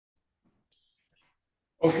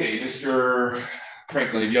Okay, Mr.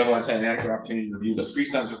 Franklin, have you otherwise had an adequate opportunity to review the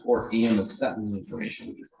pre-sentence report and the sentencing information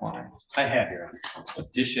with your client? I have, Your Honor.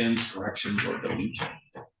 Additions, corrections, or deletion?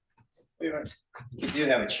 We do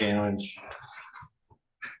have a challenge.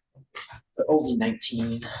 The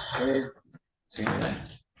OB-19.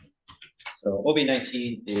 So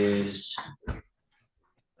OB-19 is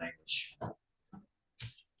language. I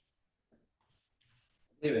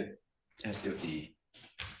believe it has to do with the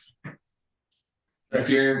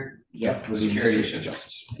security of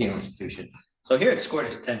justice penal institution. So here it's scored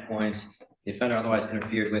as 10 points. The offender otherwise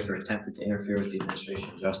interfered with or attempted to interfere with the administration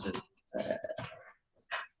of justice.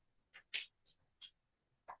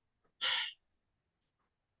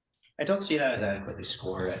 I don't see that as adequately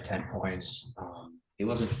scored at 10 points. He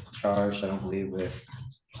wasn't charged, I don't believe, with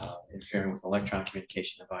interfering with electronic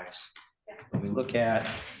communication device. When we look at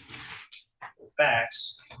the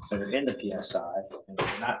facts that are in the PSI, and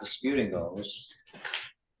we're not disputing those,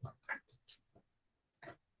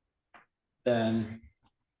 then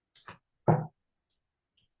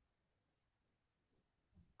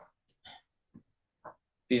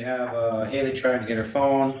we have Haley trying to get her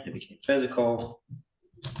phone. It became physical.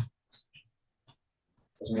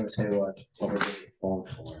 Doesn't really say what we're getting the phone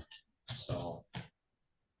for. So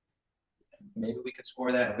maybe we could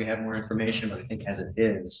score that if we have more information, but I think as it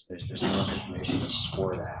is, there's not enough information to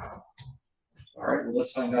score that. All right, well,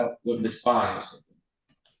 let's find out what Ms. Bond is thinking.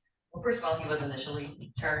 Well, first of all, he was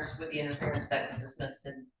initially charged with the interference that was dismissed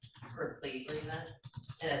for the plea agreement.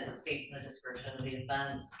 And as it states in the description of the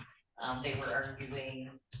offense, they were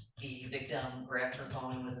arguing the victim grabbed her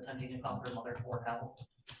phone and was attempting to call her mother for help.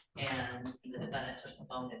 And the defendant took the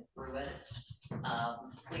phone and threw it.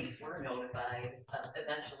 Police were notified.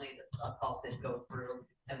 Eventually, the call did go through,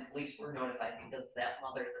 and police were notified because that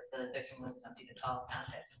mother that the victim was attempting to call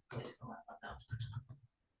contacted police and let them know.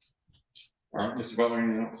 All right, Mr. Butler,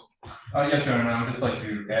 anything else? Yes, Your Honor. I would just like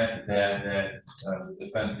to add to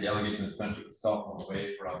that the allegation of the defendant took the cell phone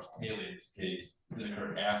away from Haley in this case. It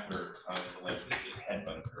occurred after this alleged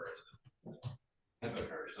headbutt occurred.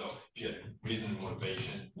 So she had reason and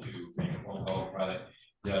motivation to make a phone call about it.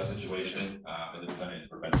 The situation, and the defendant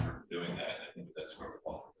prevented her from doing that. And I think that's where it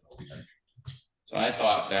falls. So I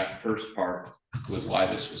thought that first part was why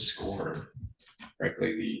this was scored.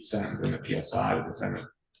 Frankly, the sentence in the PSI, the defendant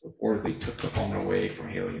reportedly took the phone away from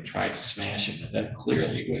Haley and tried smashing it. That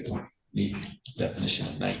clearly with the definition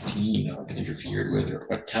of 19 interfered with or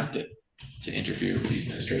attempted to interfere with the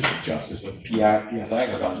administration of justice. But the PSI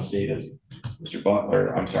goes on to state, as Mr.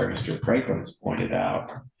 Franklin has pointed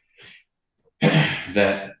out,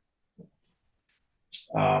 that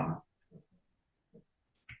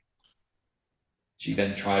she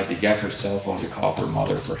then tried to get her cell phone to call her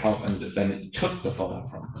mother for help, and the defendant took the phone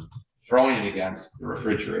from her, throwing it against the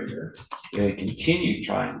refrigerator. They continued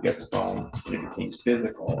trying to get the phone, and it became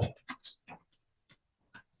physical.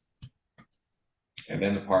 And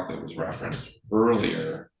then the part that was referenced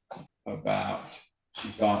earlier about she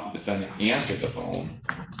thought the defendant answered the phone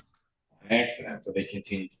on accident, but they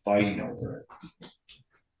continued fighting over it.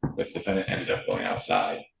 But the defendant ended up going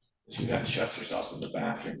outside. She then shuts herself in the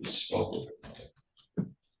bathroom and spoke with her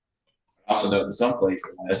mother. Also note in some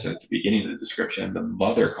places, as at the beginning of the description, the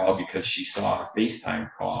mother called because she saw a FaceTime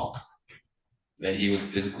call that he was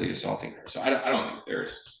physically assaulting her. So I don't think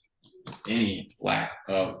there's any lack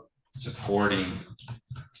of supporting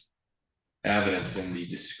evidence in the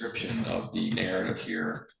description of the narrative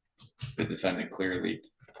here. The defendant clearly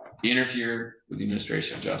interfered with the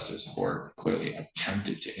administration of justice or clearly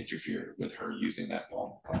attempted to interfere with her using that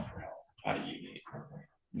phone call for help. How do you need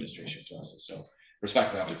administration of justice? So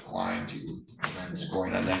respectfully, I would decline to recommend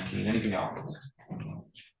scoring on 19. Anything else?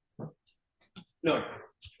 No.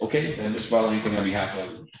 Okay, then Mr. Butler, anything on behalf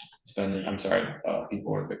of defendant? I'm sorry,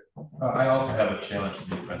 people or victim. I also have a challenge to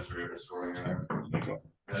the offense for scoring.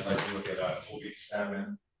 I'd like to look at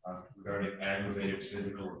OB7 regarding aggravated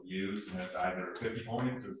physical abuse, and that's either 50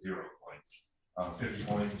 points or 0 points. 50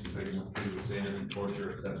 points if the victim was treated with sadism,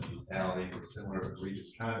 torture, excessive brutality, or similar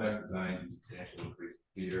egregious conduct designed to substantially increase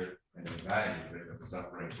the fear and anxiety the victim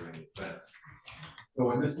suffering during the offense. So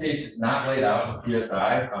in this case, it's not laid out in the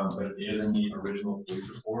PSI, but it is in the original police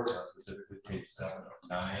report, specifically page 7 of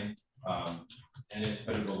 9.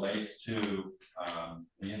 But it relates to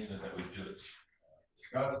the incident that we just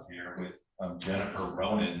discussed here with Jennifer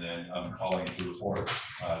Ronan then calling to report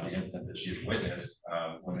the incident that she had witnessed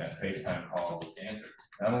when that FaceTime call was answered.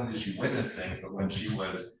 Not only did she witness things, but when she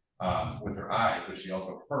was with her eyes, but she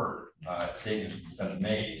also heard statements that had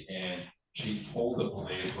made, and she told the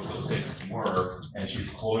police what those statements were, and she's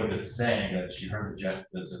quoted as saying that she heard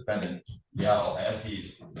the defendant yell as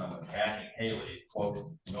he's attacking Haley,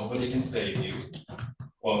 quote, can save you.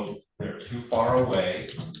 Quote, they're too far away.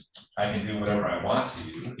 I can do whatever I want to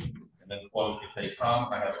you. And then quote, if they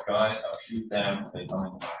come, I have a gun, I'll shoot them if they come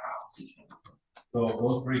into my house. So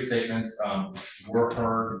those three statements were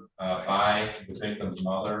heard by the victim's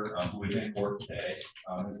mother, who is in court today,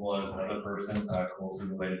 as well as another person closely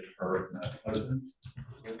related to her husband.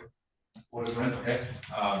 Okay.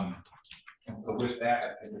 And so with that,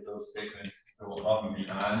 I think that those statements go above and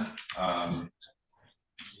beyond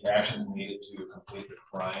the actions needed to complete the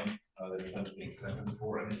crime that the defendant is being sentenced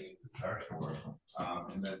for and being charged for,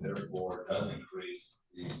 and that therefore does increase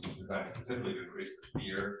designed specifically to increase the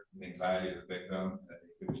fear and anxiety of the victim. And I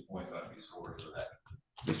think 50 points ought to be scored for that.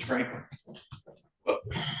 Mr. Franklin.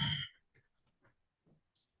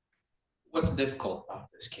 What's difficult about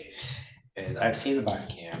this case is I've seen the body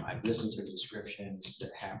cam, I've listened to the descriptions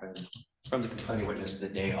that happened from the complaining witness the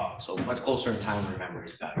day off, so much closer in time to remember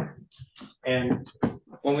is better. And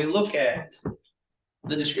when we look at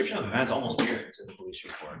the description of events, almost mirrors in the police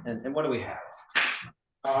report. And what do we have?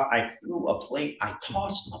 I threw a plate, I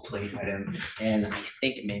tossed a plate at him, and I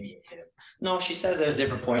think maybe it hit him. No, she says at a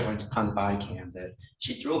different point when on the body cam that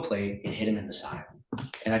she threw a plate and hit him in the side.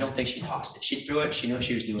 And I don't think she tossed it. She threw it, she knew what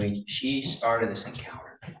she was doing. She started this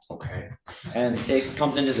encounter, okay? And it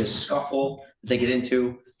comes into this scuffle that they get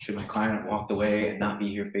into. Should my client have walked away and not be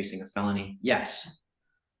here facing a felony? Yes,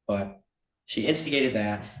 but she instigated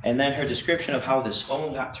that. And then her description of how this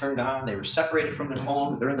phone got turned on, they were separated from the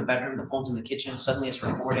phone, they're in the bedroom, the phone's in the kitchen, suddenly it's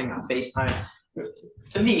recording on FaceTime.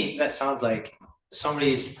 To me, that sounds like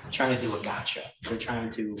somebody's trying to do a gotcha. They're trying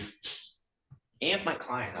to amp my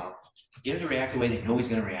client up, get him to react the way they know he's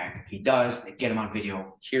gonna react. If he does, they get him on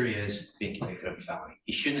video. Here he is being convicted of a felony.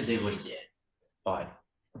 He shouldn't have did what he did, but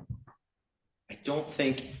I don't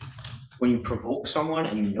think when you provoke someone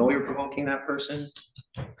and you know you're provoking that person,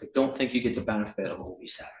 I don't think you get the benefit of what we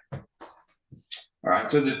said. All right,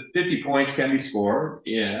 so the 50 points can be scored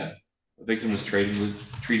if the victim was treated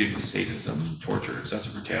with sadism, torture,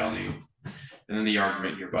 excessive brutality, and then the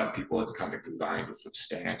argument here by people is kind of designed to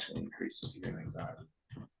substantially increase the fear and anxiety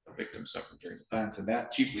the victim suffered during the offense, and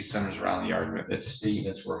that chiefly centers around the argument that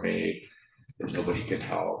statements were made that nobody can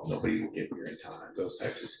help, nobody will get here in time, those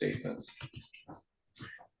types of statements.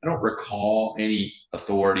 I don't recall any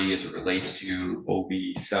authority as it relates to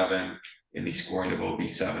OB7 in the scoring of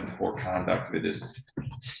OB7 for conduct that is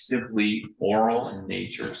simply oral in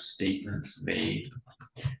nature, statements made.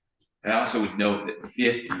 And I also would note that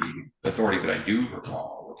 50, the authority that I do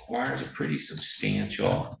recall, requires a pretty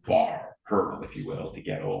substantial bar, hurdle, if you will, to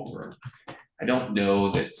get over. I don't know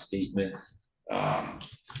that statements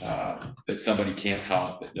that somebody can't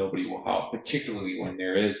help, that nobody will help, particularly when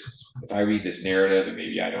there is, if I read this narrative, and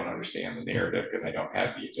maybe I don't understand the narrative because I don't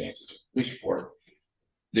have the advantages of the police report,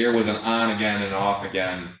 there was an on again and off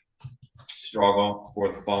again struggle for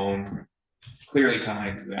the phone, clearly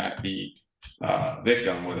tying to that the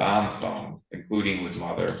victim was on the phone, including with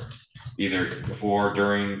mother, either before,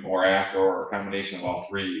 during, or after, or a combination of all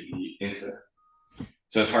three, the incident.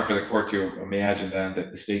 So it's hard for the court to imagine then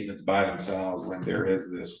that the statements by themselves, when there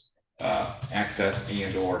is this access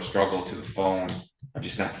and or struggle to the phone, I'm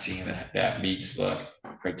just not seeing that meets the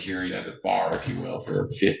criteria, the bar, if you will, for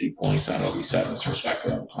 50 points on OB7. So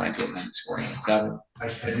respectfully, I'm inclined to amend the scoring on 7.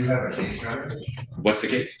 I do have a case, Your What's the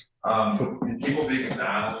case? In people being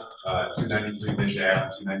McDonald, 293 Bishop Ave,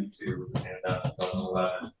 292, and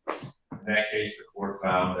 2011. In that case, the court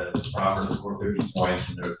found that the proper score 50 points,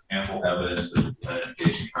 and there was ample evidence that the defendant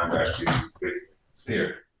engaged in conduct to increase the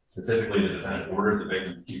fear. Specifically, the defendant ordered the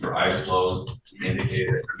victim to keep her eyes closed. He indicated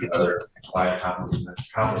that the other implied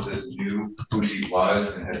accomplices knew who she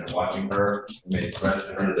was and had been watching her and made threats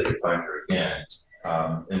to her that they could find her again.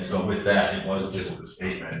 And so with that, it was just the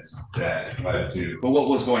statements that led to. But what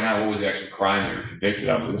was going on? What was the actual crime they were convicted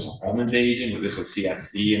of? Was this a home invasion? Was this a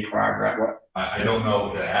CSC in progress? What? I don't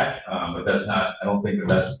know that, but that's not, I don't think that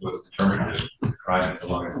that's what's determined the crime, so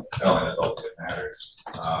long as it's a felony, that's all that matters.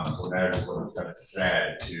 What matters is what the defendant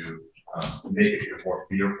said to make it more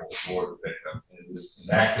fearful for the victim. In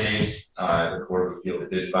that case, the Court of Appeals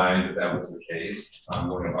did find that that was the case,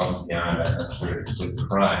 going above and beyond that necessary to complete the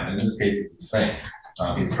crime. And in this case, it's the same.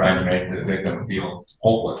 He's trying to make the victim feel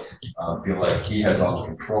hopeless, feel like he has all the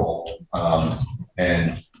control,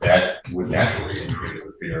 and that would naturally increase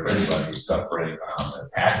the fear of anybody suffering an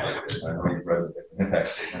attack like this. I know you've read the victim impact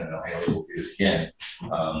statement, and I will do it again.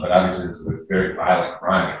 But obviously, this is a very violent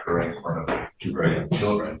crime occurring in front of 2 very young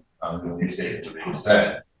children. When these statements are being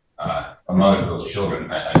said, among those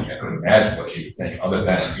children, I couldn't imagine what she would think, other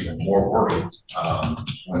than even more worried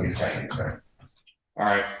when he's saying these things. All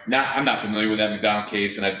right, now, I'm not familiar with that McDonald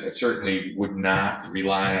case, and I certainly would not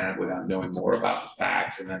rely on it without knowing more about the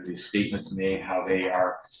facts and then the statements made, how they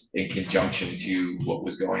are in conjunction to what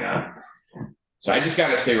was going on. So I just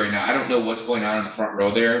gotta say right now, I don't know what's going on in the front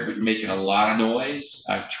row there, but you're making a lot of noise.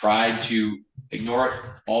 I've tried to ignore it,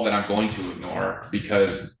 all that I'm going to ignore,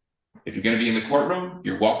 because if you're gonna be in the courtroom,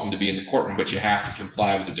 you're welcome to be in the courtroom, but you have to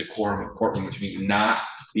comply with the decorum of courtroom, which means not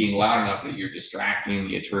being loud enough that you're distracting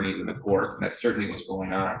the attorneys in the court. And that's certainly what's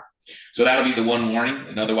going on. So that'll be the one warning.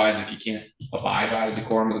 And otherwise, if you can't abide by the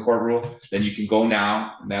decorum of the court rule, then you can go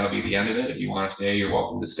now, and that'll be the end of it. If you want to stay, you're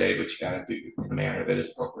welcome to stay, but you gotta do it in the manner that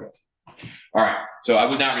is appropriate. All right, so I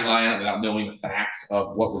would not rely on it without knowing the facts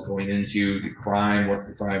of what was going into the crime, what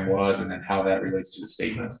the crime was, and then how that relates to the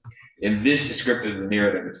statements. In this descriptive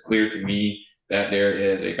narrative, it's clear to me that there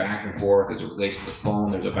is a back and forth as it relates to the phone.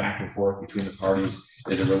 There's a back and forth between the parties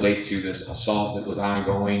as it relates to this assault that was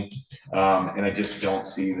ongoing. And I just don't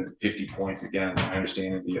see the 50 points. Again, my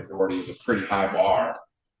understanding of the authority is a pretty high bar.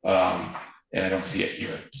 And I don't see it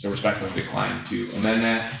here. So respectfully decline to amend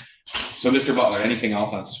that. So Mr. Butler, anything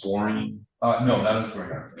else on scoring? No, that is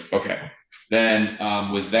correct. Okay. Then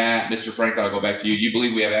with that, Mr. Frank, I'll go back to you. Do you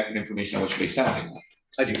believe we have accurate information on which case sentencing?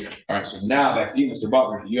 I do. All right, so now back to you, Mr.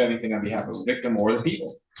 Butler. Do you have anything on behalf of the victim or the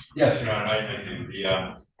people? Yes, Your Honor, I think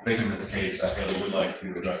the victim in this case, I really would like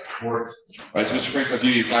to address the court. All right, so Mr. Frank, I'll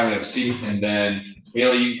give you kindly have a seat, and then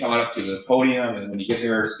Haley, you can come up to the podium, and when you get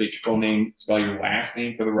there, state your full name, spell your last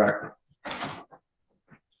name for the record.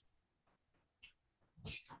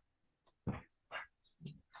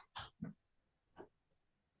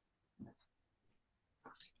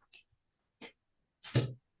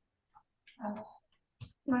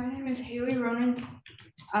 My name is Haley Ronan.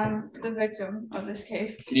 I'm the victim of this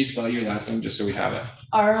case. Can you spell your last name just so we have it?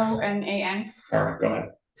 Ronan. All right, go ahead.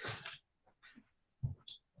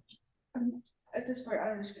 At this point,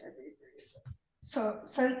 I'm just gonna be brief. So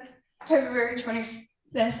since February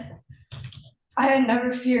 25th, I had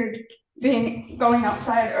never feared going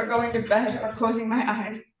outside or going to bed or closing my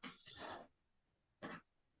eyes.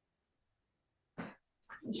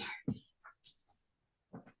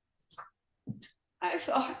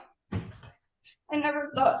 I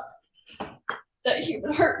never thought that he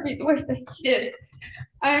would hurt me the way that he did.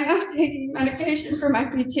 I am now taking medication for my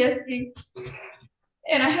PTSD,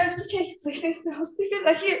 and I have to take sleeping pills because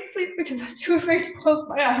I can't sleep because I'm too afraid to close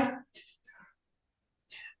my eyes.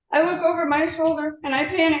 I look over my shoulder and I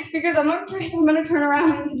panic because I'm afraid I'm going to turn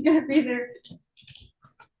around and he's going to be there.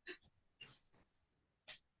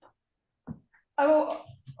 I will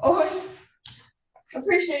always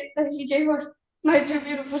appreciate that he gave us my two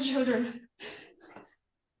beautiful children.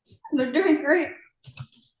 And they're doing great.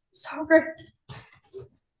 So great.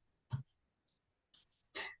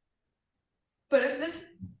 But if this,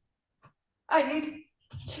 I need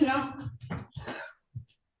to know.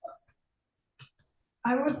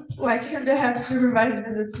 I would like him to have supervised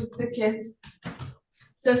visits with the kids,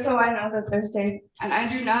 just so I know that they're safe. And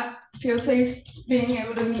I do not feel safe being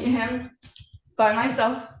able to meet him by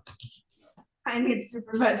myself. I need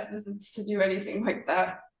supervised visits to do anything like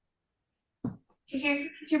that. He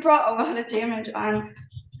brought a lot of damage on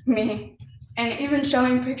me, and even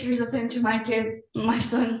showing pictures of him to my kids, my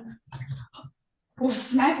son will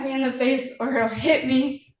smack me in the face, or he'll hit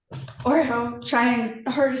me, or he'll try and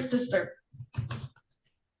hurt his sister.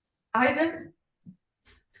 I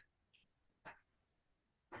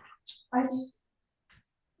just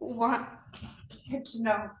want him to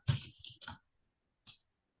know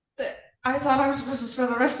that I thought I was supposed to spend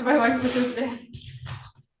the rest of my life with this man,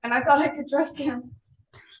 and I thought I could trust him.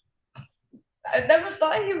 I never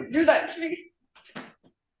thought he would do that to me.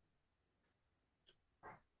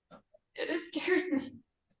 It scares me.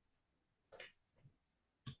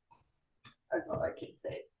 That's all I can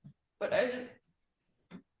say. But I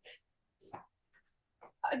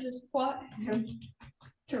just want him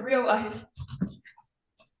to realize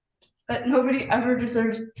that nobody ever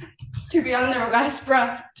deserves to be on their last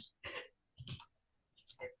breath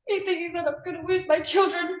me thinking that I'm gonna lose my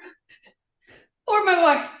children or my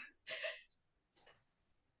wife.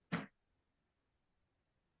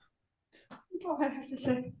 That's all I have to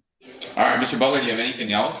say. All right, Mr. Butler, do you have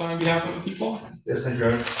anything else on behalf of the people? Yes, thank you.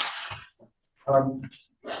 When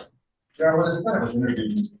the defendant was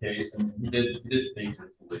interviewed in this case, and he did speak to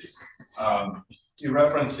the police, he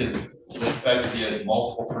referenced the fact that he has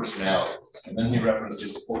multiple personalities, and then he referenced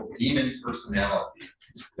his quote demon personality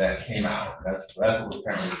that came out. That's what was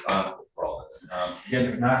apparently responsible for all this. Again,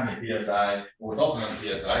 it's not in the PSI. What's also not in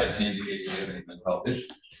the PSI is an indication he has any mental health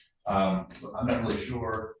issues. So I'm not really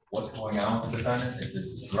sure what's going on with the defendant, if this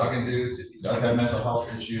is drug induced, if he does have mental health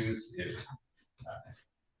issues, if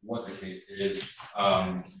what the case is.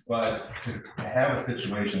 But to have a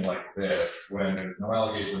situation like this, when there's no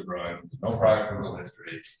allegation of drugs, no prior criminal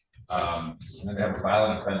history, and then to have a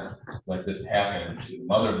violent offense like this happen to the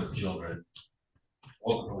mother of his children,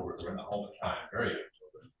 both of who were in the home at the time, very young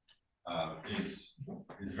children,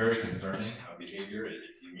 is very concerning behavior.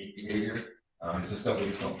 It's unique behavior. It's just stuff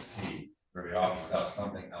we don't see very often without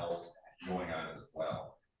something else going on as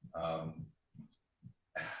well.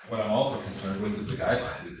 What I'm also concerned with is the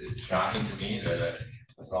guidelines. It's shocking to me that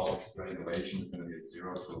assault regulation is going to be a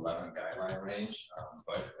 0 to 11 guideline range,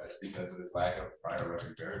 but that's because of its lack of prior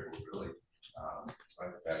record variables, really,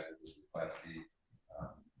 despite the fact that this is Class D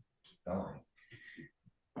felony.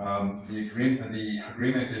 The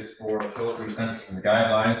agreement is for Culprit sentence from the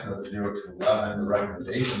guidelines, so 0 to 11. The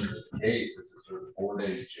recommendation in this case is to serve 4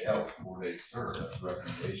 days jail, 4 days served. That's a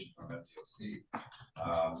recommendation from MDOC,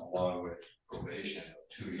 along with probation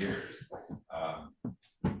of 2 years.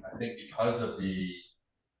 I think because of the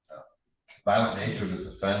violent nature of this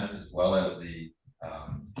offense, as well as the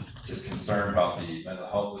this concern about the mental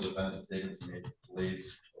health of the defendant, statements made to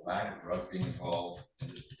police, the lack of drugs being involved in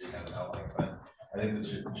this kind of outlying offense, I think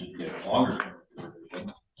this should be a longer term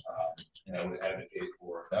supervision, and I would advocate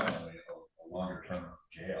for definitely a longer term of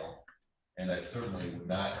jail. And I certainly would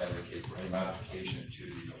not advocate for any modification to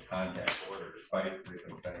the no contact order, despite the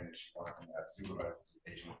victim saying that she wants to have supervised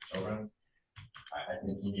visitation with children. I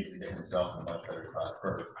think he needs to get himself in a much better spot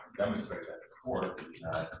first, and demonstrate that the court is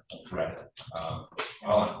not a threat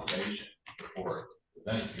while on probation before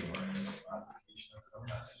there's any humor in any modification of some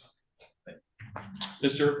kind.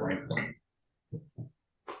 Mr. Franklin.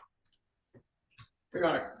 Your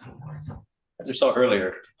Honor, as we saw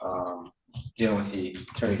earlier, dealing with the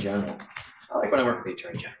Attorney General, I like when I work with the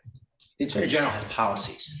Attorney General. The Attorney General has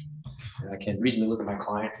policies. And I can reasonably look at my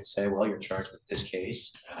client and say, well, you're charged with this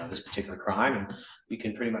case, this particular crime, and you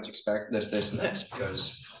can pretty much expect this, this, and this,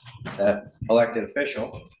 because that elected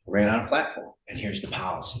official ran on a platform, and here's the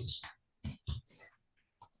policies.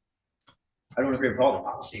 I don't agree with all the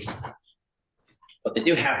policies, but they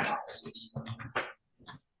do have policies.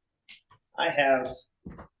 I have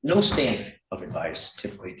no standard of advice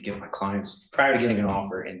typically to give my clients prior to getting an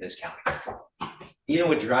offer in this county. Even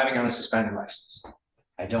with driving on a suspended license,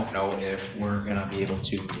 I don't know if we're going to be able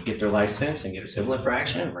to get their license and get a civil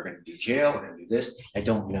infraction. We're going to do jail. We're going to do this. I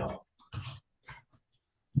don't know.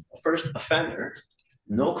 A first offender,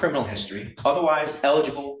 no criminal history, otherwise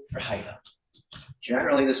eligible for HYTA.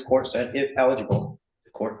 Generally, this court said if eligible,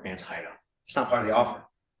 the court grants HYTA. It's not part of the offer.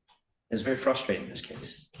 It's very frustrating in this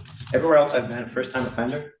case. Everywhere else I've been, a first-time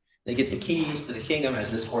offender, they get the keys to the kingdom,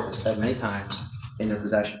 as this court has said many times, in their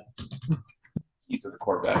possession. Keys to the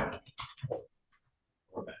Corvette.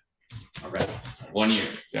 All right. 1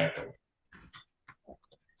 year, exactly.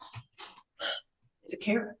 It's a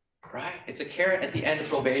carrot, right? It's a carrot at the end of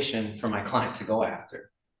probation for my client to go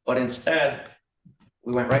after. But instead,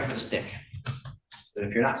 we went right for the stick. That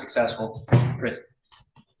if you're not successful, prison.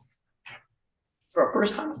 For a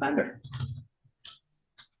first-time offender.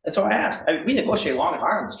 And so I asked, we negotiated long and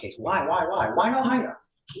hard on this case. Why no HYTA?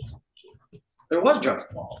 There was drugs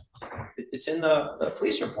involved. It's in the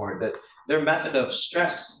police report that their method of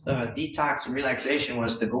stress detox and relaxation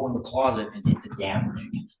was to go in the closet and hit the damn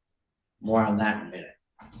thing. More on that in a minute.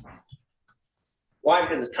 Why?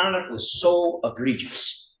 Because his conduct was so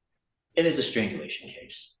egregious. It is a strangulation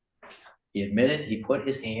case. He admitted he put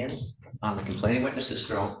his hands on the complaining witness's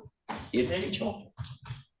throat. He admitted he choked him.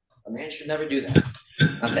 A man should never do that.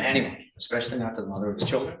 Not to anyone, especially not to the mother of his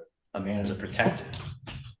children. A man is a protector.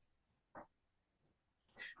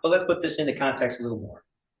 But let's put this into context a little more.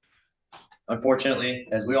 Unfortunately,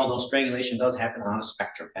 as we all know, strangulation does happen on a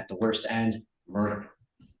spectrum. At the worst end, murder.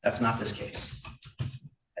 That's not this case.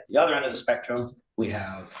 At the other end of the spectrum, we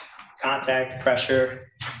have contact, pressure.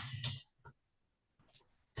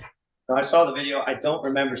 Now, I saw the video. I don't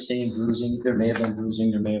remember seeing bruising. There may have been bruising.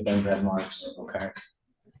 There may have been red marks. Okay.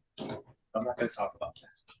 I'm not going to talk about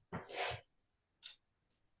that.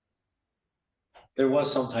 There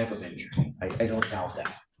was some type of injury. I don't doubt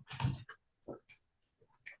that.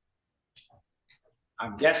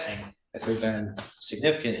 I'm guessing if there had been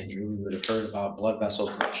significant injury, we would have heard about blood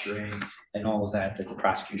vessels rupturing and all of that the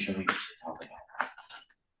prosecution would talk about.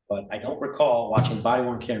 But I don't recall watching the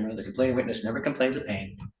body-worn camera. The complaining witness never complains of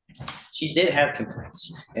pain. She did have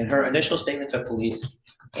complaints. In her initial statement to police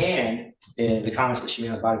and in the comments that she made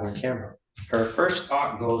on the body-worn camera, her first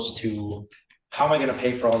thought goes to, how am I going to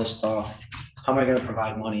pay for all this stuff? How am I going to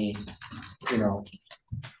provide money? You know,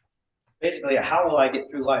 basically, how will I get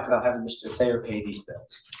through life without having Mr. Thayer pay these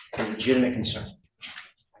bills? A legitimate concern.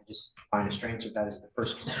 I just find it strange that that is the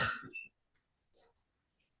first concern.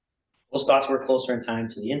 Those thoughts were closer in time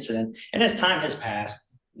to the incident. And as time has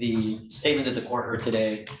passed, the statement that the court heard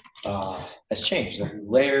today has changed. There are new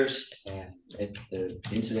layers, and the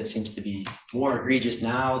incident seems to be more egregious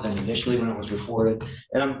now than initially when it was reported.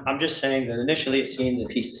 And I'm just saying that initially it seemed a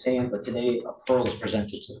piece of sand, but today a pearl is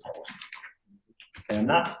presented to the court. And I'm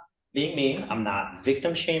not being mean, I'm not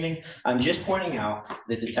victim shaming, I'm just pointing out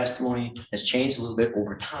that the testimony has changed a little bit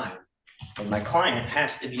over time. And my client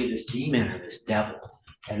has to be this demon or this devil.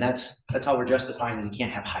 And that's how we're justifying that he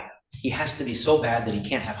can't have HYTA. He has to be so bad that he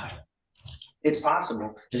can't have HYTA. It's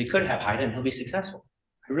possible that he could have HYTA and he'll be successful.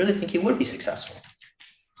 I really think he would be successful.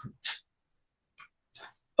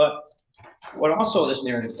 But what also this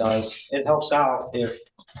narrative does, it helps out if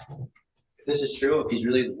this is true, if he's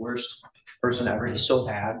really the worst person ever, he's so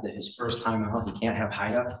bad that his first time out, he can't have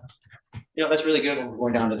HYTA. You know, that's really good when we're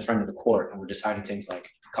going down to the front of the court and we're deciding things like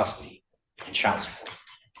custody and child support.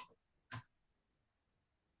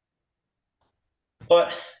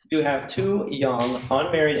 But you have two young,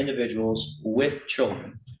 unmarried individuals with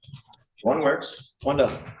children. One works, one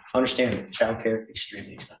doesn't. Understanding childcare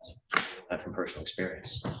extremely expensive. That from personal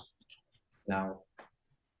experience. Now,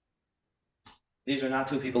 these are not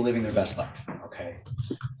two people living their best life, okay?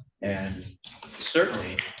 And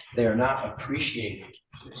certainly, they are not appreciating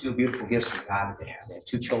the two beautiful gifts from God that they have. They have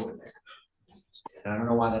two children there. And I don't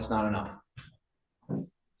know why that's not enough.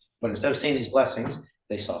 But instead of seeing these blessings,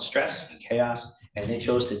 they saw stress and chaos, and they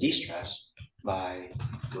chose to de-stress by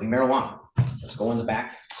doing marijuana. Let's go in the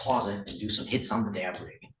back closet and do some hits on the dab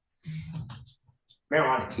rig.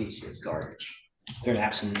 Marijuana THC is garbage. They're an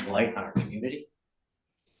absolute blight on our community.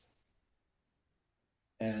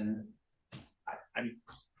 And I'm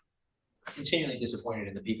continually disappointed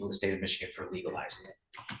in the people of the state of Michigan for legalizing it.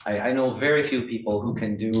 I know very few people who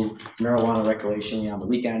can do marijuana recreationally on the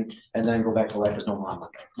weekend and then go back to life as normal on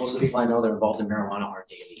Monday. Most of the people I know that are involved in marijuana are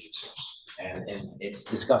daily users. And it's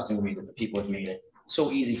disgusting to me that the people have made it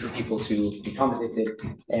so easy for people to become addicted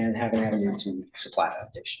and have an avenue to supply that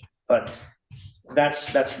addiction. But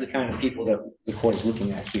that's the kind of people that the court is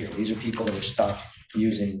looking at here. These are people that are stuck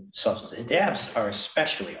using substances. And dabs are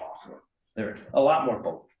especially awful. They're a lot more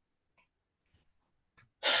potent.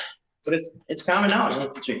 But it's common knowledge.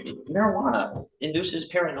 Marijuana induces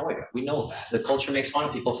paranoia. We know that. The culture makes fun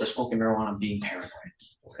of people for smoking marijuana and being paranoid,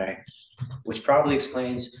 okay? Which probably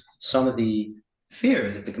explains some of the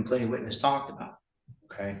fear that the complaining witness talked about,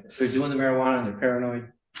 okay? If they're doing the marijuana and they're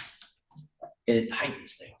paranoid, it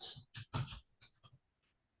heightens things.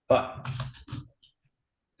 But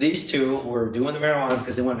these two were doing the marijuana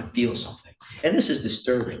because they wanted to feel something. And this is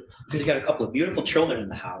disturbing because you got a couple of beautiful children in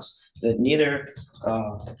the house that neither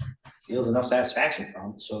feels enough satisfaction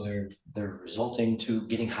from, so they're resulting to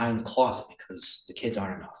getting high in the closet because the kids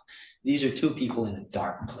aren't enough. These are two people in a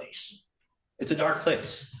dark place. It's a dark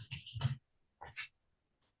place.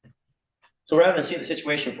 So rather than see the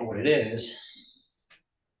situation for what it is,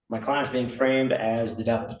 my client's being framed as the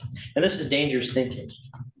devil. And this is dangerous thinking.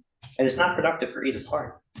 And it's not productive for either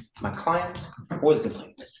party, my client or the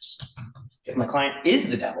complaining witness. If my client is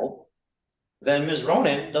the devil, then Ms.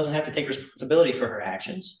 Ronan doesn't have to take responsibility for her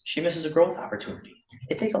actions. She misses a growth opportunity.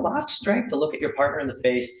 It takes a lot of strength to look at your partner in the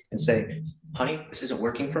face and say, honey, this isn't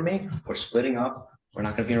working for me. We're splitting up. We're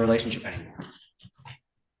not going to be in a relationship anymore.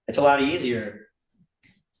 It's a lot easier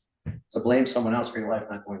to blame someone else for your life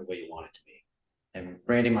not going the way you want it to be. And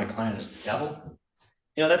branding my client as the devil,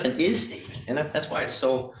 you know, that's an is statement. And that's why it's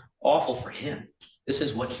so awful for him. This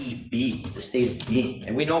is what he be. It's a state of being.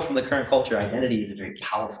 And we know from the current culture, identity is a very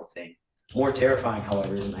powerful thing. More terrifying,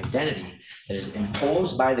 however, is an identity that is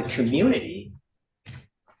imposed by the community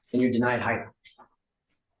and you're denied HYTA,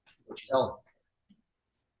 which is eligible.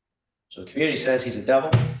 So the community says he's a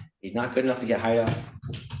devil. He's not good enough to get HYTA.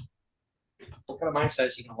 What kind of mindset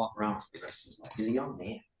is he going to walk around for the rest of his life? He's a young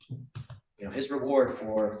man. You know, his reward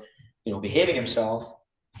for, you know, behaving himself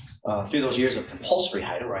through those years of compulsory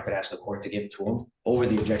HYTA, where I could ask the court to give it to him over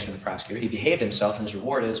the objection of the prosecutor, he behaved himself, and his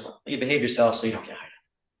reward is, well, you behaved yourself, so you don't get HYTA.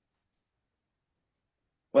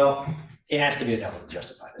 Well, he has to be a devil to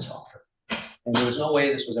justify this offer. And there was no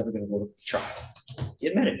way this was ever going to go to trial. He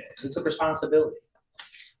admitted it. He took responsibility.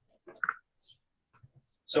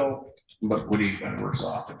 So, But would he have been worse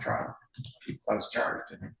off in trial? He was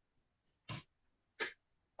charged, didn't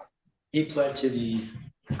he pled to the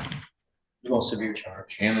most severe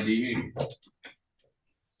charge. he? And the DE.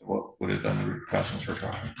 What would have been the repercussions for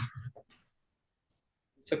trial?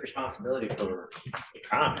 He took responsibility for the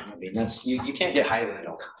crime. I mean, that's you can't get HYTA with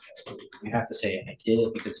no confidence. You have to say, I did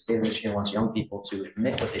it because the state of Michigan wants young people to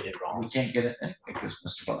admit what they did wrong. We can't get it because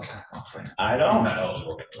Mr. Butler's not confident. I I'm don't. not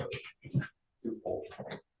eligible.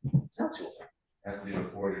 It's not too old. Has to be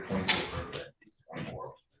before your 24th birthday.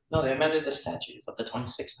 24. No, they amended the statute. It's up to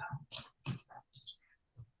 26 now.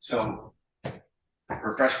 So,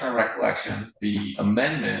 refresh my recollection, the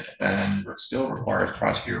amendment then still requires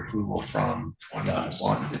prosecutor approval from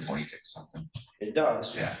 21 to 26 something. It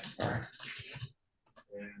does. Yeah, all right.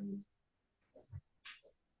 And,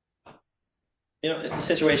 you know, the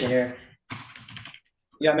situation here,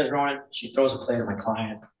 you got Ms. Ronan, she throws a plate at my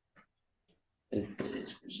client.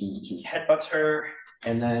 He headbutts her,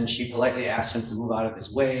 and then she politely asks him to move out of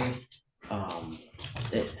his way.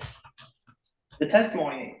 The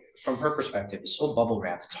testimony from her perspective is so bubble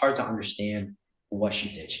wrapped, it's hard to understand what she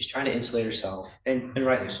did. She's trying to insulate herself, and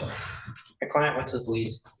rightly so. My client went to the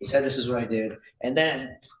police, he said, this is what I did, and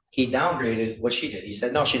then he downgraded what she did. He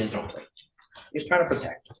said, no, she didn't throw a plate. He was trying to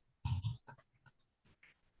protect her.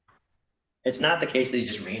 It's not the case that he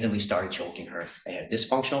just randomly started choking her. They had a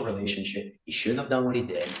dysfunctional relationship. He shouldn't have done what he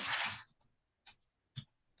did.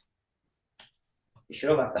 He should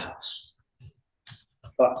have left the house.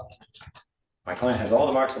 But my client has all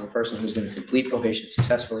the marks of a person who's going to complete probation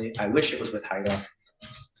successfully. I wish it was with HYTA.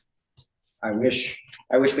 I wish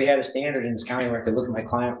we had a standard in this county where I could look at my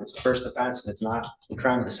client if it's a first offense and it's not the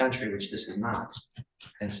crime of the century, which this is not,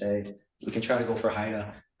 and say, we can try to go for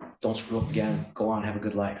HYTA. Don't screw up again. Go on, have a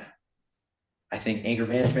good life. I think anger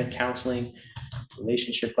management, counseling,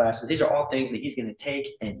 relationship classes, these are all things that he's going to take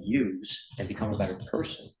and use and become a better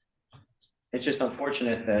person. It's just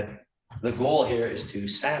unfortunate that the goal here is to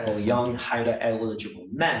saddle young HYTA eligible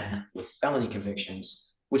men with felony convictions,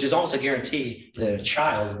 which is almost a guarantee that a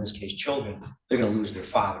child, in this case children, they're going to lose their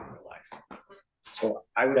father in their life. So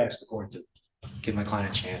I would ask the court to give my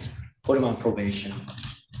client a chance, put him on probation,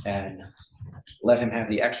 and let him have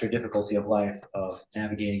the extra difficulty of life of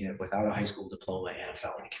navigating it without a high school diploma and a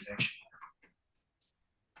felony conviction.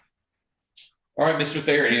 All right, Mr.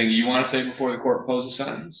 Thayer, anything you want to say before the court imposes a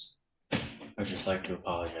sentence? I would just like to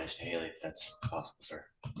apologize to Haley if that's possible, sir.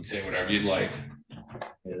 You say whatever you'd like.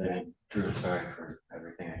 And I'm truly sorry for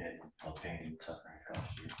everything I did, all pain and suffering I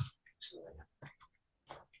caused you.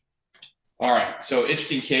 All right, so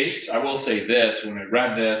interesting case. I will say this, when I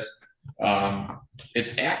read this,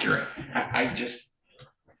 it's accurate. I just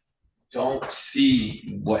don't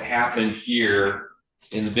see what happened here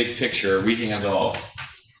in the big picture. We handle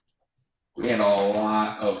a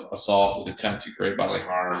lot of assault with attempt to create bodily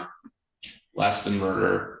harm, less than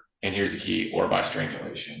murder, and here's the key, or by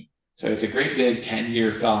strangulation. So it's a great big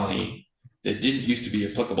 10-year felony that didn't used to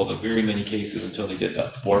be applicable to very many cases until they did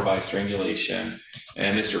the or by strangulation.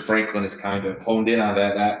 And Mr. Franklin has kind of honed in on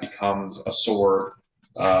that. That becomes a sword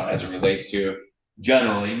as it relates to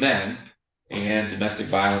generally men and domestic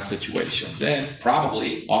violence situations, and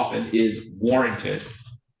probably often is warranted.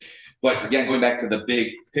 But again, going back to the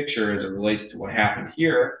big picture as it relates to what happened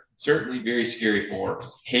here, certainly very scary for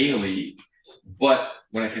Haley. But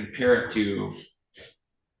when I compare it to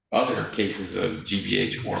other cases of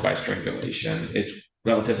GBH or by strangulation, it's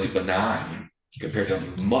relatively benign compared to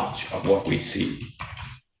much of what we see.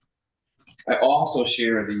 I also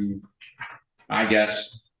share the, I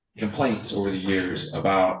guess, complaints over the years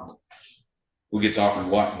about who gets offered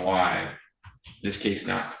what and why. This case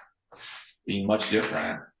not being much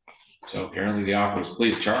different. So apparently the offer was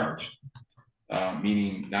plea charged,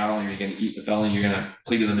 meaning not only are you going to eat the felony, you're going to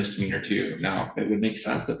plead to the misdemeanor too. Now, it would make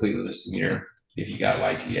sense to plead to the misdemeanor if you got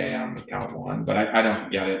HYTA on the count one, but I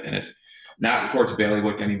don't get it. And it's not the court's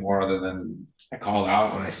bailiwick anymore, other than I call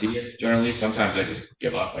out when I see it generally. Sometimes I just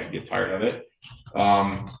give up, I get tired of it.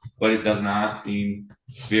 But it does not seem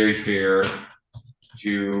very fair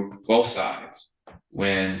to both sides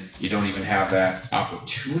when you don't even have that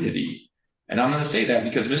opportunity. And I'm going to say that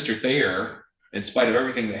because Mr. Thayer, in spite of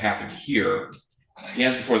everything that happened here,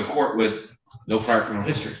 stands before the court with no prior criminal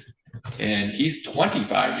history. And he's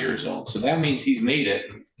 25 years old. So that means he's made it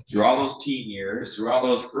through all those teen years, through all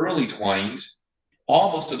those early 20s,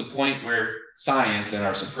 almost to the point where science and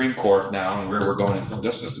our Supreme Court now, and where we're going in the criminal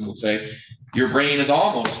justice system, would say your brain is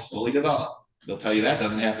almost fully developed. They'll tell you that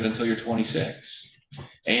doesn't happen until you're 26.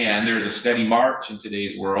 And there's a steady march in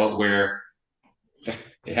today's world where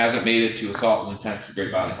it hasn't made it to assault with intent to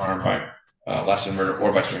great bodily harm by less than murder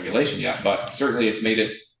or by strangulation yet, but certainly it's made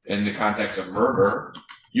it in the context of murder.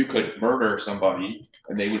 You could murder somebody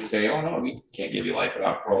and they would say, oh no, we can't give you life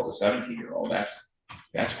without parole to a 17-year-old.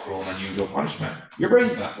 That's cruel and unusual punishment. Your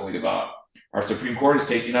brain's not fully developed. Our Supreme Court is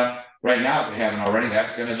taking up right now, if we haven't already,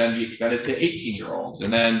 that's going to then be extended to 18-year-olds.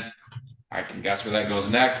 And then I can guess where that goes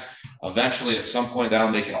next. Eventually, at some point,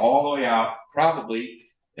 that'll make it all the way out, probably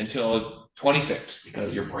until 26,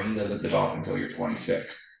 because your brain doesn't develop until you're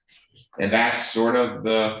 26. And that's sort of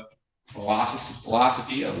the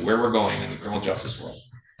philosophy of where we're going in the criminal justice world.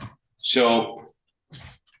 So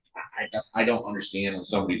I don't understand when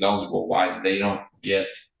somebody's eligible why they don't get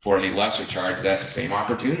for a lesser charge that same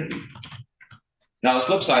opportunity. Now, the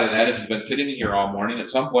flip side of that, if you've been sitting in here all morning, at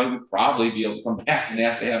some point you'd probably be able to come back and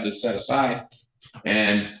ask to have this set aside.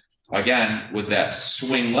 And again, with that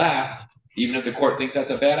swing left, even if the court thinks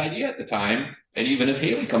that's a bad idea at the time, and even if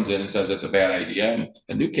Haley comes in and says it's a bad idea,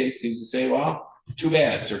 the new case seems to say, well, too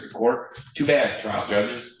bad, circuit court, too bad, trial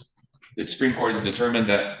judges. The Supreme Court has determined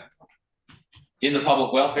that in the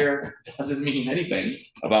public welfare doesn't mean anything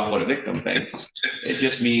about what a victim thinks. It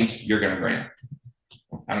just means you're going to grant.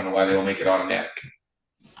 I don't know why they don't make it automatic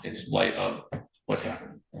in light of what's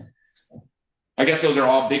happening. I guess those are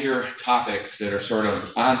all bigger topics that are sort of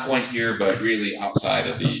on point here, but really outside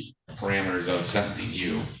of the parameters of sentencing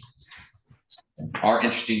you are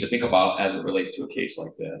interesting to think about as it relates to a case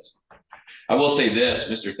like this. I will say this,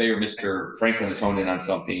 Mr. Thayer, Mr. Franklin has honed in on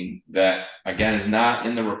something that, again, is not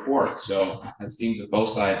in the report. So it seems that both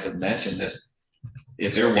sides have mentioned this.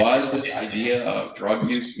 If there was this idea of drug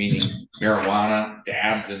use, meaning marijuana,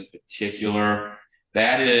 dabs in particular,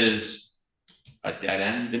 that is a dead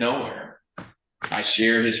end to nowhere. I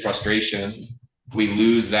share his frustration. We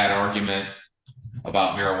lose that argument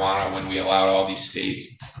about marijuana when we allowed all these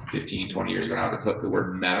states 15, 20 years ago now to put the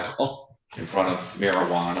word medical in front of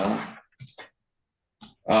marijuana.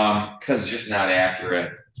 Because it's just not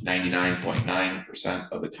accurate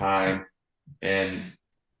 99.9% of the time. And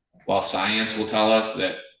while science will tell us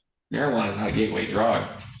that marijuana is not a gateway drug,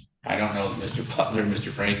 I don't know that Mr. Butler,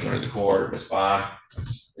 Mr. Franklin, or the court respond.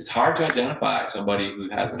 It's hard to identify somebody who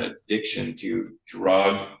has an addiction to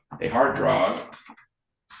a hard drug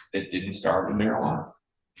that didn't start with marijuana.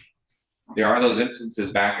 There are those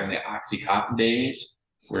instances back in the OxyContin days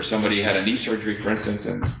where somebody had a knee surgery, for instance,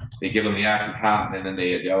 and they give them the OxyContin and then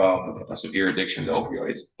they develop a severe addiction to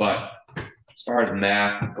opioids. But as far as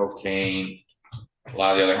meth, cocaine, a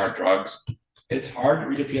lot of the other hard drugs, it's hard to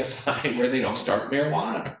read a PSI where they don't start with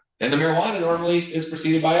marijuana. And the marijuana normally is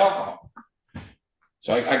preceded by alcohol.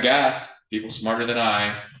 So I guess people smarter than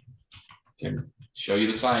I can show you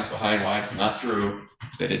the science behind why it's not true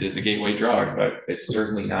that it is a gateway drug, but it's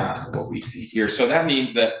certainly not what we see here. So that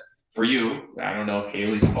means that for you, I don't know if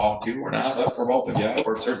Haley's involved too or not, but for both of you,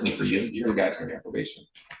 or certainly for you, you're the guy's going to get probation.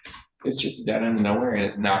 It's just a dead end of nowhere, and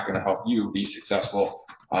it's not going to help you be successful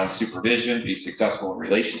on supervision, be successful in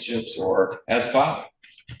relationships, or as a father.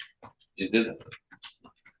 It just isn't.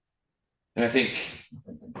 And I think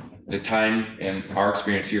the time and our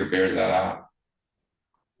experience here bears that out.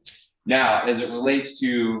 Now, as it relates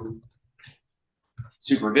to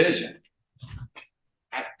supervision,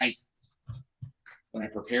 when I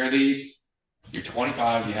prepare these, you're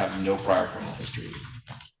 25, you have no prior criminal history.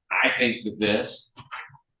 I think that this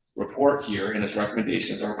report here and its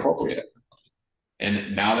recommendations are appropriate.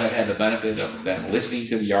 And now that I've had the benefit of them listening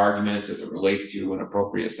to the arguments as it relates to an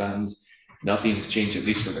appropriate sentence, nothing has changed, at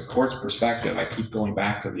least from the court's perspective. I keep going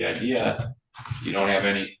back to the idea, you don't have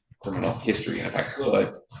any criminal history. And if I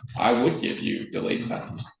could, I would give you delayed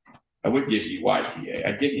sentence. I would give you HYTA.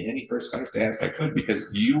 I'd give you any first offender status I could, because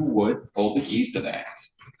you would hold the keys to that.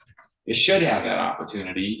 It should have that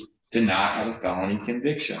opportunity to not have a felony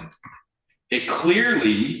conviction. It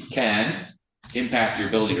clearly can impact your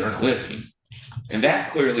ability to earn a living. And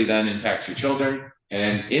that clearly then impacts your children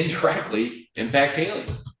and indirectly impacts Haley,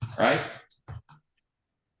 right?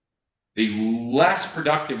 The less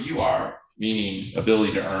productive you are, meaning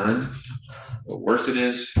ability to earn, the worse it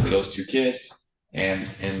is for those two kids, and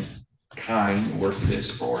the worse it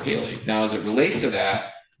is for Haley. Now, as it relates to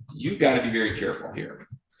that, you've got to be very careful here.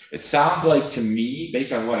 It sounds like to me,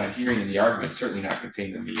 based on what I'm hearing in the argument, certainly not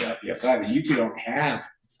contained in the PSI, that you two don't have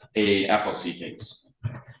a FOC case.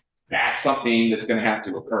 That's something that's going to have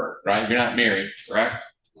to occur, right? You're not married, correct?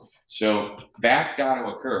 So that's got to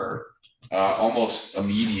occur almost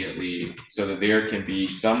immediately, so that there can be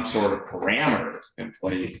some sort of parameters in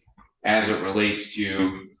place as it relates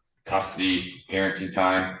to custody, parenting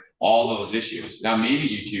time, all those issues. Now, maybe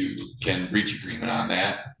you two can reach agreement on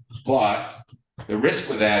that, but the risk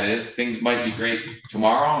with that is things might be great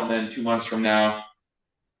tomorrow, and then 2 months from now,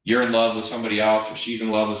 you're in love with somebody else, or she's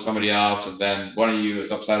in love with somebody else, and then one of you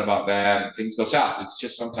is upset about that, and things go south. It's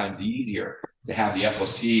just sometimes easier to have the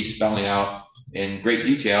FOC spelling out in great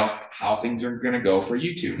detail how things are going to go for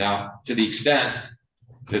you two. Now, to the extent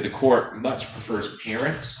that the court much prefers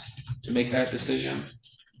parents to make that decision,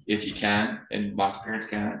 if you can, and lots of parents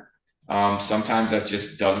can, sometimes that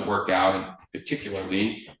just doesn't work out, and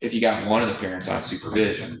particularly if you got one of the parents on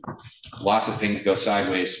supervision, lots of things go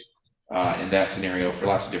sideways in that scenario for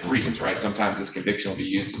lots of different reasons, right? Sometimes this conviction will be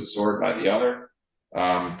used as a sword by the other.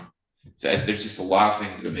 So there's just a lot of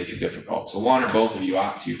things that make it difficult. So one or both of you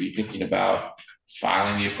ought to be thinking about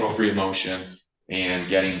filing the appropriate motion and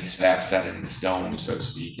getting that set in stone, so to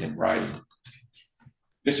speak, in writing.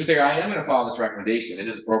 Mr. Thayer, I am going to follow this recommendation. It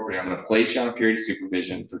is appropriate. I'm going to place you on a period of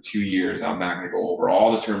supervision for 2 years. I'm not going to go over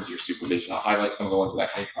all the terms of your supervision. I'll highlight some of the ones that I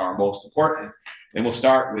think are most important. And we'll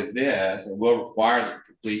start with this, and we'll require that you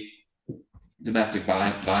complete domestic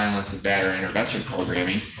violence and battery intervention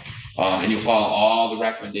programming. And you'll follow all the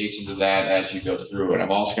recommendations of that as you go through it.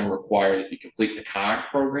 I'm also going to require that you complete the COG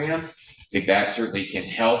program. I think that certainly can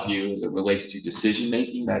help you as it relates to decision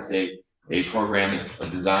making. That's a program that's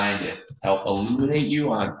designed to help illuminate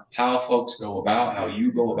you on how folks go about, how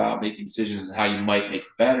you go about making decisions, and how you might make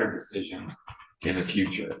better decisions in the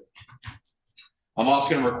future. I'm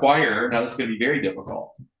also going to require, now this is going to be very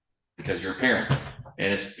difficult because you're a parent,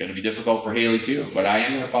 and it's going to be difficult for Haley too, but I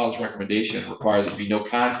am going to follow this recommendation, require there to be no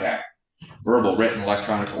contact, verbal, written,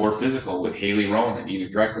 electronic, or physical with Haley Rowan, either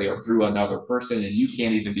directly or through another person, and you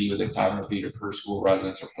can't even be within 500 feet of her school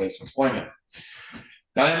residence or place of employment.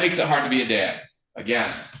 Now that makes it hard to be a dad.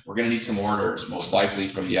 Again, we're going to need some orders, most likely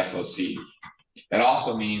from the FOC. That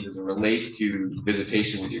also means as it relates to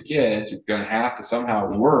visitation with your kids, you're going to have to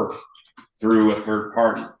somehow work through a third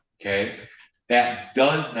party, okay? That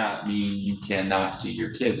does not mean you cannot see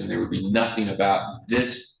your kids, and there would be nothing about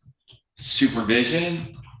this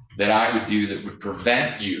supervision that I would do that would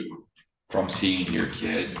prevent you from seeing your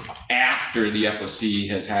kids after the FOC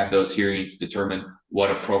has had those hearings to determine what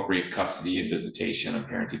appropriate custody and visitation and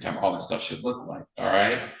parenting time, all that stuff should look like, all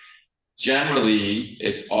right? Generally,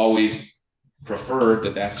 it's always preferred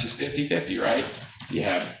that that's just 50-50, right? You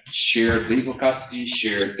have shared legal custody,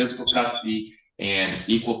 shared physical custody, and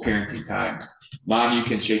equal parenting time. Mom, you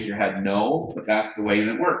can shake your head no, but that's the way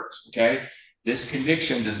that works, okay? This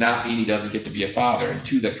conviction does not mean he doesn't get to be a father. And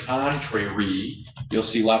to the contrary, you'll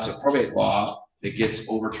see lots of probate law that gets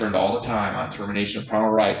overturned all the time on termination of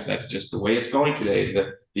parental rights. That's just the way it's going today.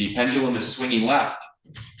 The pendulum is swinging left.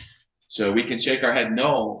 So we can shake our head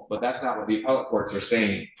no, but that's not what the appellate courts are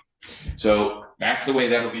saying. So that's the way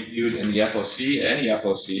that'll be viewed in the FOC, any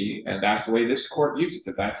FOC, and that's the way this court views it,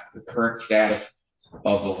 because that's the current status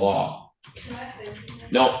of the law.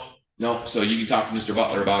 No, so you can talk to Mr.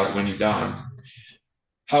 Butler about it when you're done.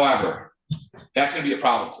 However, that's going to be a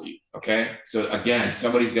problem for you, okay? So again,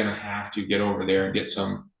 somebody's going to have to get over there and get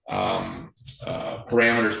some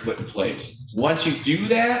parameters put in place. Once you do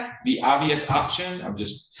that, the obvious option, I'm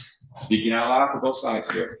just speaking out loud for both sides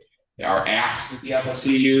here, there are apps that the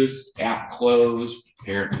FOC use, app close,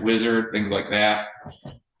 parent wizard, things like that.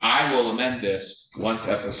 I will amend this once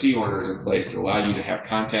the FOC order is in place to allow you to have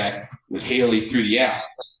contact with Haley through the app.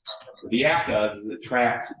 What the app does is it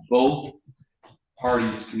tracks both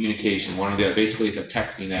parties' communication. One of the basically it's a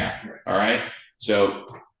texting app. All right. So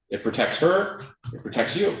it protects her, it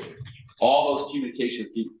protects you. All those communications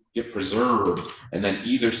get preserved, and then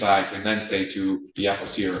either side can then say to the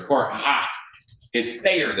FOC or a court, aha, it's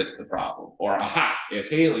Thayer that's the problem, or aha, it's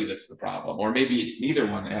Haley that's the problem, or maybe it's neither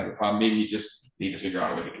one that has a problem. Maybe you just need to figure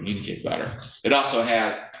out a way to communicate better. It also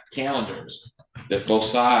has calendars that both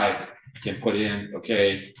sides can put in.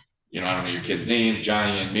 Okay, I don't know your kid's name,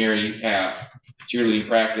 Johnny and Mary have cheerleading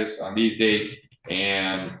practice on these dates,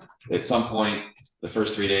 and at some point, the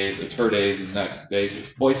first 3 days, it's her days, and the next days,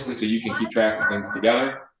 basically, so you can keep track of things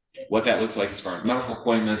together. What that looks like as far as medical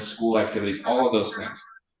appointments, school activities, all of those things.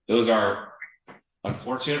 Those are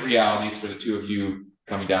unfortunate realities for the two of you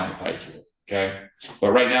coming down the pike here, okay?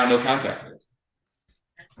 But right now, no contact.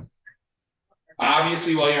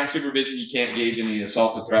 Obviously, while you're on supervision, you can't engage in any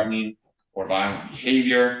assault or threatening or violent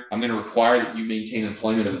behavior. I'm going to require that you maintain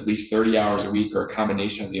employment of at least 30 hours a week or a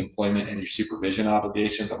combination of the employment and your supervision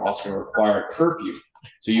obligations. I'm also going to require a curfew.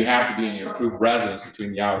 So you have to be in your approved residence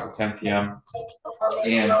between the hours of 10 p.m.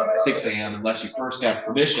 and 6 a.m. unless you first have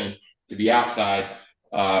permission to be outside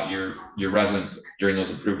your residence during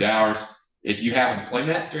those approved hours. If you have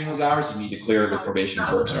employment during those hours, you need to clear the probation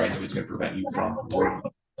first, or I know it's going to prevent you from working.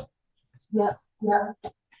 Yep.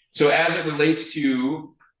 So as it relates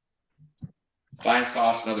to fines,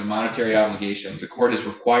 costs, and other monetary obligations, the court is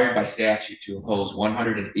required by statute to impose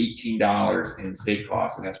 $118 in state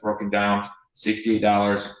costs, and that's broken down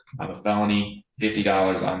 $68 on the felony,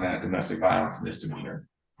 $50 on that domestic violence misdemeanor.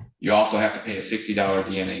 You also have to pay a $60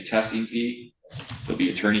 DNA testing fee. There'll be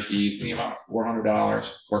attorney fees in the amount of $400,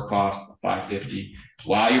 court costs of $550.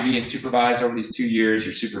 While you're being supervised over these 2 years,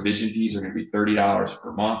 your supervision fees are going to be $30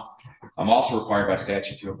 per month. I'm also required by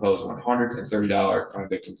statute to impose $130 crime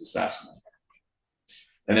victims assessment.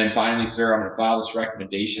 And then finally, sir, I'm gonna file this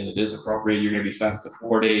recommendation. It is appropriate. You're gonna be sentenced to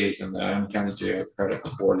 4 days in the county jail credit for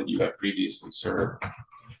 4 that you have previously served.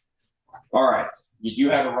 All right, you do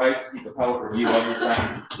have a right to seek appellate review of your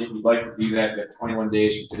sentence. If you'd like to do that, you have 21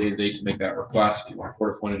 days from today's date to make that request. If you want a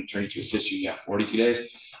court-appointed attorney to assist you, you have 42 days.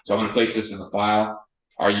 So I'm gonna place this in the file.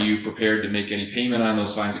 Are you prepared to make any payment on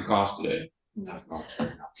those fines and costs today? Not much,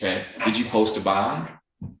 sir, no. Okay, did you post a bond?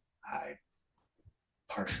 I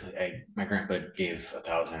partially, my grandpa gave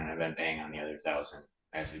 1,000 and I've been paying on the other 1,000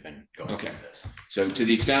 as we've been going Okay. through this. So to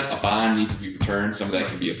the extent a bond needs to be returned, some of that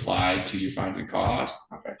can be applied to your fines and costs.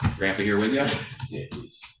 Okay. Grandpa here with you?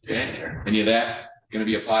 Okay, any of that gonna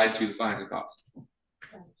be applied to the fines and costs?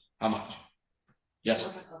 How much?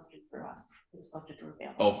 Yes,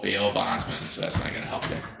 oh, bail bondsman, so that's not gonna help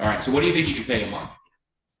there. All right, so what do you think you can pay a month?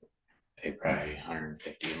 Pay probably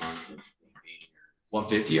 150 a month.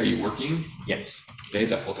 150, are you working? Yes, Okay,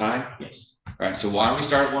 is that full time? yes. All right, so why don't we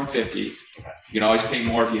start at 150? You can always pay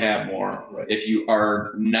more if you have more. If you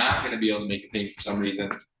are not gonna be able to make a payment for some reason,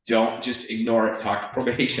 don't just ignore it. Talk to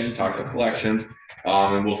probation, talk to collections,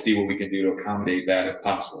 and we'll see what we can do to accommodate that if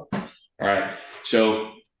possible. All right,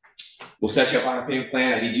 so we'll set you up on a payment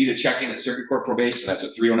plan. I need you to check in at Circuit Court Probation. That's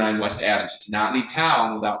at 309 West Adams. You cannot leave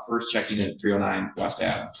town without first checking in at 309 West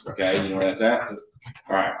Adams. Okay, you know where that's at?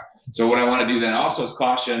 All right, so what I want to do then also is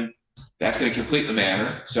caution, that's going to complete the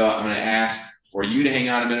matter. So I'm going to ask for you to hang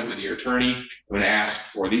on a minute with your attorney. I'm going to ask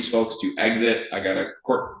for these folks to exit. I got a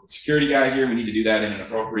court security guy here. We need to do that in an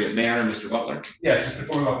appropriate manner. Mr. Butler. Yeah, just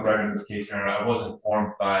before we go off the record in this case, Your Honor, I was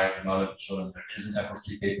informed by another children, there is an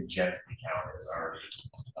FOC case in Genesee County that's already.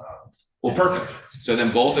 Well, perfect. So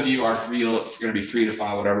then both of you are free, going to be free to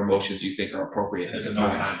file whatever motions you think are appropriate at It's the a no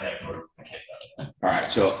time. contact order. All right,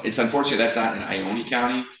 so it's unfortunate that's not in Ione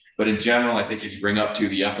County, but in general, I think if you bring up to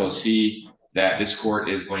the FOC that this court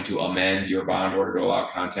is going to amend your bond order to allow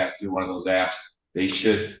contact through one of those apps, they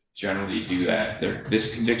should generally do that.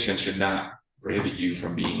 This conviction should not prohibit you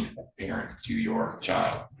from being a parent to your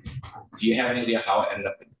child. Do you have any idea how it ended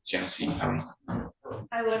up in Genesee County?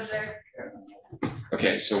 I live there.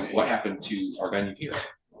 Okay, so what happened to our venue here?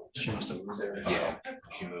 She must have moved there. Yeah.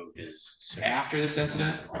 She moved is After this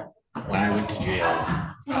incident? when I went to jail,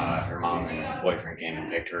 her mom and her boyfriend came and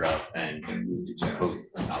picked her up and And moved to Genesee.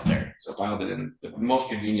 moved out there. So filed it in the most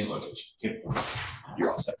convenient location.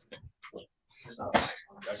 You're all set. There's not a 6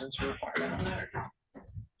 month residence requirement on that.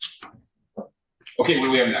 Okay, what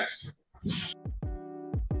do we have next?